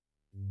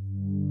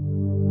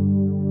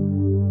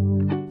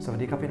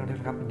ครับพี่น้องทุก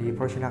ท่านครับดีพ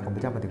ระชนะของพร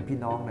ะเจ้ามาถึงพี่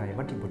น้องใน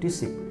มัทธิวบทที่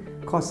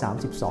10ข้อ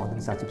32ถึ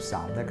ง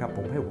33นะครับผ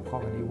มให้หัวข้อ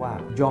วันนี้ว่า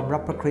ยอมรั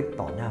บพระคริสต์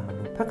ต่อหน้าม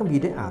นุษย์พระคัมภี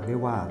ร์ได้อ่านไว้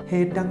ว่าเห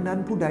ตุดังนั้น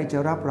ผู้ใดจะ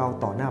รับเรา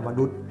ต่อหน้าม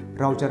นุษย์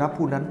เราจะรับ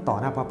ผู้นั้นต่อ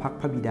หน้าพระพัก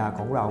พระบิดาข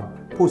องเรา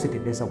ผู้สถิ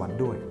ตในสวรรค์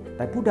ด้วยแ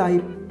ต่ผู้ใด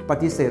ป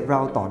ฏิเสธเรา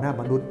ต่อหน้า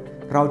มนุษย์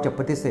เราจะ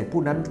ปฏิเสธ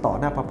ผู้นั้นต่อ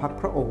หน้าพระพัก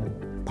พระองค์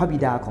พระบิ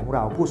ดาของเร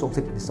าผู้ทรงส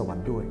ถิตในสวรร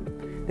ค์ด้วย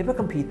ในพระ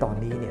คัมภีร์ตอน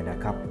นี้เนี่ยนะ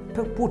ครับเ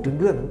พื่อพูดถึง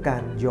เรื่องของกา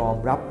รยอม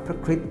รับพระ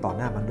คริสต์ต่อ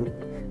หน้ามนุษย์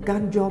กา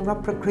รยอมรับ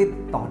พระคริสต์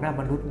ต่อหน้า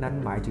มนุษย์นั้น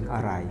หมายถึงอ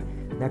ะไร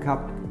นะครับ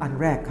อัน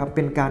แรกครับเ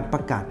ป็นการปร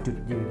ะกาศจุด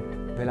ยืน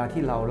เวลา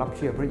ที่เรารับเ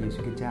ชื่อพระเยซู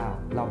คริสต์เจ้า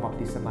เราบัพ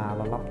ติศมาเ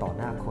รารับต่อ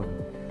หน้าคน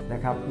น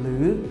ะครับหรื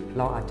อเ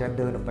ราอาจจะเ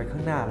ดินออกไปข้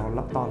างหน้าเรา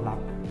รับต้อนรับ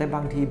แต่บ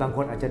างทีบางค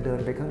นอาจจะเดิน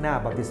ไปข้างหน้า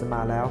บัพติศมา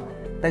แล้ว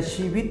แต่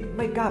ชีวิตไ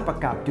ม่กล้าประ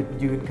กาศจุด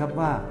ยืนครับ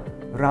ว่า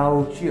เรา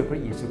เชื่อพระ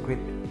เยซูคริส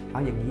ต์เอ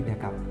าอย่างนี้น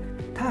ะครับ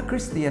ถ้าค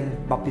ริสเตียน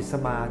บัพติศ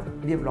มา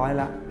เรียบร้อยแ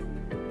ล้ว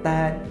แต่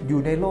อยู่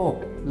ในโลก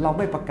เรา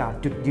ไม่ประกาศ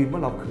จุดยืนว่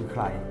าเราคือใค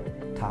ร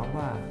ถาม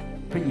ว่า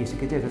พระเยซู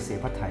คริสต์จะเสีย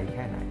พระทัยแ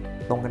ค่ไหน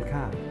ตรงกัน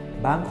ข้าม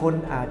บางคน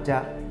อาจจะ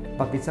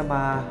บัพติศม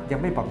ายัง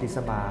ไม่บัพติศ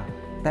มา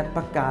แต่ป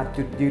ระกาศ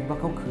จุดยืนว่า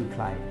เขาคือใค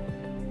ร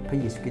พระ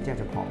เยซูคริสต์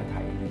จะพอพระ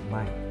ทัยหรือไ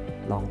ม่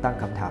ลองตั้ง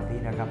คำถามนี้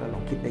นะครับแล้วล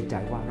องคิดในใจ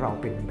ว่าเรา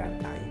เป็นแบบ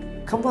ไหน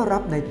คำว่ารั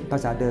บในภา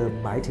ษาเดิม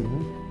หมายถึง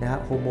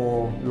โฮโม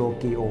โล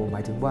กิโอหม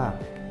ายถึงว่า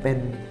เป็น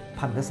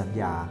พันธสัญ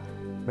ญา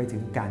หมายถึ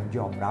งการย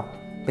อมรับ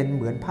เป็นเ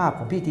หมือนภาพข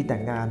องพิธีแต่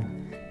งงาน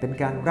เป็น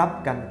การรับ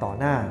กันต่อ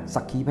หน้า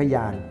สักขีพย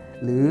าน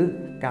หรือ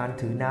การ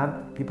ถือน้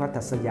ำพิพัฒ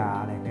สยา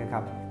อะไรนะค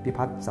รับพิ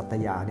พัฒสัต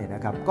ยาเนี่ยน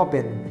ะครับก็เ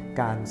ป็น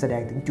การแสด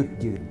งถึงจุด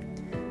ยืน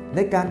ใน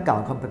การกล่า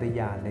วคำปฏิ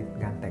ญาณใน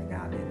งานแต่งง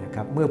านเนี่ยนะค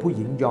รับเมื่อผู้ห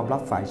ญิงยอมรั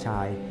บฝ่ายช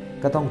าย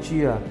ก็ต้องเ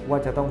ชื่อว่า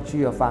จะต้องเ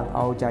ชื่อฟังเอ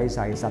าใจใ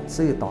ส่สัตย์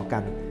ซื่อต่อกั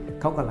น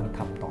เขากำลังท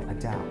ำต่อพระ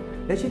เจ้า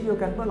และเช่นเดียว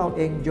กันเมื่อเราเ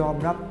องยอม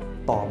รับ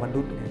ต่อมนุ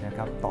ษย์เนี่ยนะค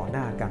รับต่อห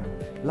น้ากัน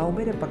เราไ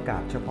ม่ได้ประกา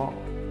ศเฉพาะ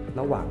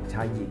ระหว่างช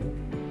ายหญิง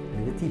ห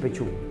รือที่ประ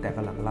ชุมแต่ก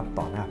ำลังรับ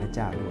ต่อหน้าพระเ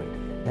จ้าด้วย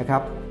นะครั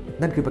บ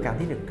นั่นคือประการ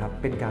ที่1ครับ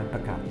เป็นการปร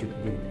ะกาศจุด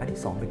ยืนอัน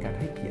ที่2เป็นการ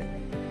ให้เกียรติ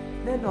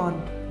แน่นอน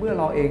เมื่อ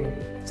เราเอง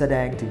แสด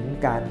งถึง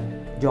การ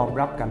ยอม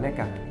รับกันและ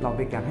กันเราเ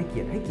ป็นการให้เกี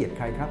ยรติใ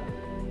ครครับ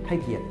ให้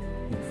เกียรติ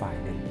อีกฝ่าย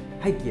หนึ่ง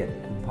ให้เกียรติ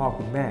คุณพ่อ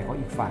คุณแม่ของ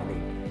อีกฝ่ายหนึ่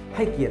งใ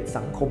ห้เกียรติ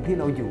สังคมที่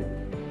เราอยู่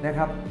นะค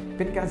รับเ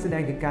ป็นการแสด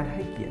งถึงการใ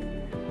ห้เกียรติ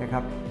นะครั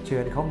บเชิ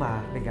ญเขามา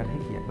เป็นการให้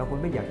เกียรติบางคน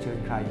ไม่อยากเชิญ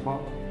ใครเพราะ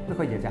ไม่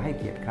ค่อยอยากจะให้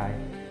เกียรติใคร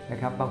นะ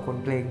ครับบางคน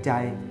เกรงใจ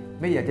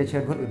ไม่อยากจะเชิ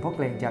ญคนอื่นเพราะเ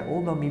กรงใจ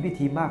เรามีวิ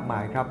ธีมากม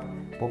ายครับ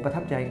ผมประ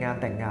ทับใจงาน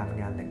แต่งงาน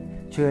หนึ่ง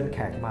เชิญแข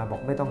กมาบอ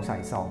กไม่ต้องใส่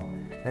ซอง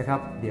นะครับ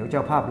เดี๋ยวเจ้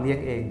าภาพเลี้ยง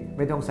เองไ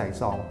ม่ต้องใส่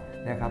ซอง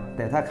นะครับแ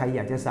ต่ถ้าใครอย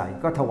ากจะใส่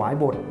ก็ถวาย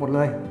หมดเล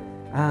ย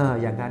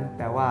อย่างนั้นแ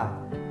ปลว่า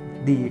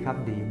ดีครับ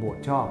ดีโบส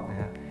ถ์ชอบนะ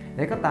ฮะแ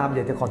ล้วก็ตามอย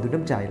ากจะขอดู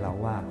น้ำใจเรา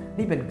ว่า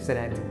นี่เป็นแสด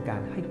งถึงกา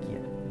รให้เกีย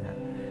รตินะ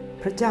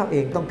พระเจ้าเอ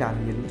งต้องการ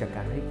เรียนรู้จากก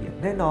ารให้เกียรติ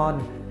แน่นอน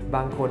บ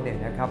างคนเนี่ย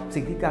นะครับ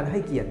สิ่งที่การให้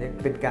เกียรติเนี่ย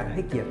เป็นการใ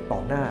ห้เกียรติต่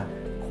อหน้า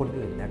คน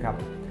อื่นนะครับ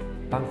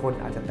บางคน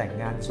อาจจะแต่ง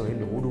งานสวย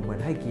หรูดูเหมือ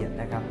นให้เกียรติ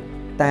นะครับ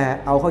แต่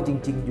เอาเข้าจ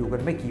ริงๆอยู่กั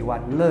นไม่กี่วั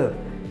นเลิก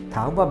ถ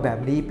ามว่าแบบ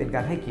นี้เป็นก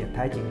ารให้เกียรติแ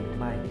ท้จริงหรือ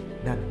ไม่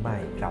นั่นไม่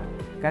ครับ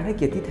การให้เ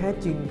กียรติที่แท้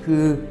จริงคื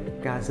อ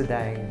การแสด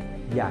ง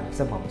อย่างส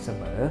ม่ำเส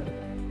มอ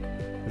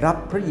รับ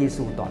พระเย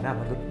ซูต่อหน้า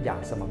มนุษย์อย่าง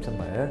สม่ำเส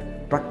มอ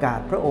ประกาศ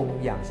พระองค์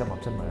อย่างสม่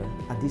ำเสมอ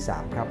อันที่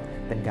3ครับ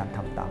เป็นการท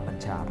ำตามบัญ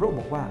ชาพระองค์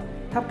บอกว่า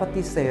ถ้าป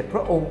ฏิเสธพร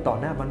ะองค์ต่อ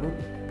หน้ามนุษย์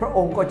พระอ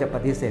งค์ก็จะป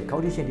ฏิเสธเขา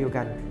ที่เช่นเดียว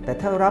กันแต่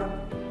ถ้ารับ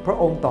พระ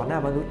องค์ต่อหน้า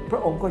มนุษย์พร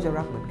ะองค์ก็จะ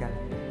รับเหมือนกัน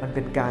มันเ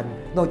ป็นการ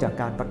นอกจาก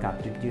การประกาศ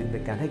จุดยืนเป็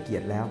นการให้เกีย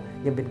รติแล้ว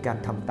ยังเป็นการ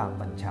ทำตาม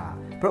บัญชา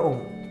พระอง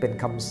ค์เป็น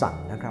คำสั่ง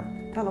นะครับ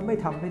ถ้าเราไม่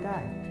ทำไม่ได้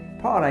เ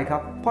พราะอะไรครั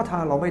บเพราะถ้า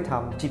เราไม่ท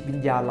ำจิตวิญ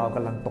ญาณเราก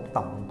ำลังตก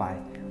ต่ำลงไป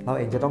เราเ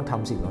องจะต้องท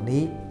ำสิ่งเหล่า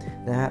นี้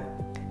นะฮะ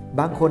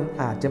บางคน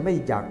อาจจะไม่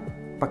อยาก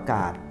ประก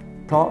าศ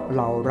เพราะเ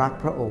รารัก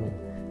พระองค์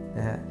น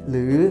ะฮะห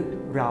รือ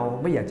เรา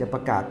ไม่อยากจะปร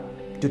ะกาศ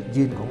จุด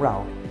ยืนของเรา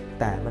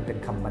แต่มันเป็น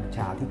คำบัญช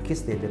าที่คริส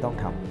เตียนจะต้อง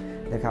ท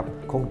ำนะครับ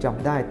คงจ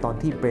ำได้ตอน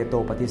ที่เปโตร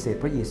ปฏิเสธ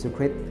พระเยซูค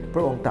ริสต์พร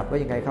ะองค์ตรัสว่า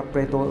ยังไงครับเป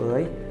โตรเอ๋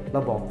ยเรา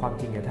บอกความ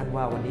จริงแก่ท่าน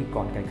ว่าวันนี้ก่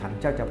อนแข่งขัน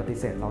เจ้าจะปฏิ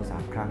เสธเรา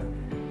3 ครั้ง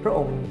พระอ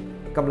งค์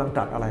กำลังต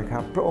รัสอะไรครั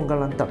บพระองค์ก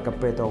ำลังตรัสกับ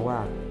เปโตรว่า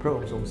พระอ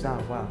งค์ทรงทราบ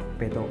ว่าเ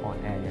ปโตรอ่อน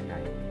แอยังไง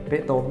เป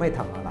โตรไม่ท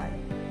ำอะไร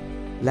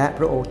และ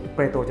พระองค์เป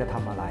โตรจะท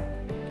ำอะไร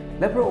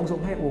และพระองค์ทร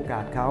งให้โอกา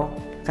สเขา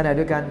ขณะเ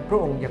ดียวกันพระ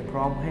องค์ยังพ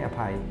ร้อมให้อ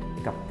ภัย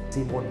กับ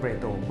ซีโมนเป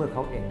โตรเมื่อเข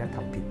าเองนั้นท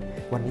ำผิด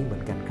วันนี้เหมื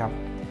อนกันครับ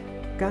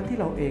การที่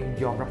เราเอง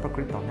ยอมรับพระค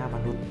ริสต์ต่อหน้าม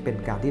นุษย์เป็น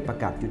การที่ประ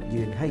กาศจุด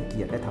ยืนให้เ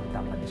กียรติและทำต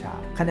ามบัญชา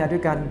ขณะเดีย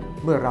วกัน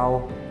เมื่อเรา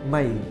ไ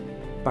ม่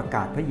ประก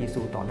าศพระเย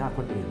ซูต่อหน้าค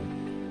นอื่น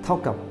เท่า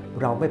กับ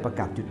เราไม่ประ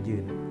กาศจุดยื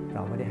นเร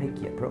าไม่ได้ให้เ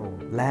กียรติพระองค์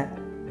และ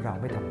เรา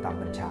ไม่ทำตาม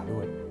บัญชาด้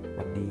วย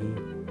วันนี้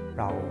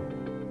เรา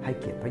ให้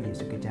เกียรติพระเย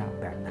ซูคริสต์เจ้า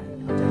แบบไหน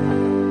เข้าใจครับ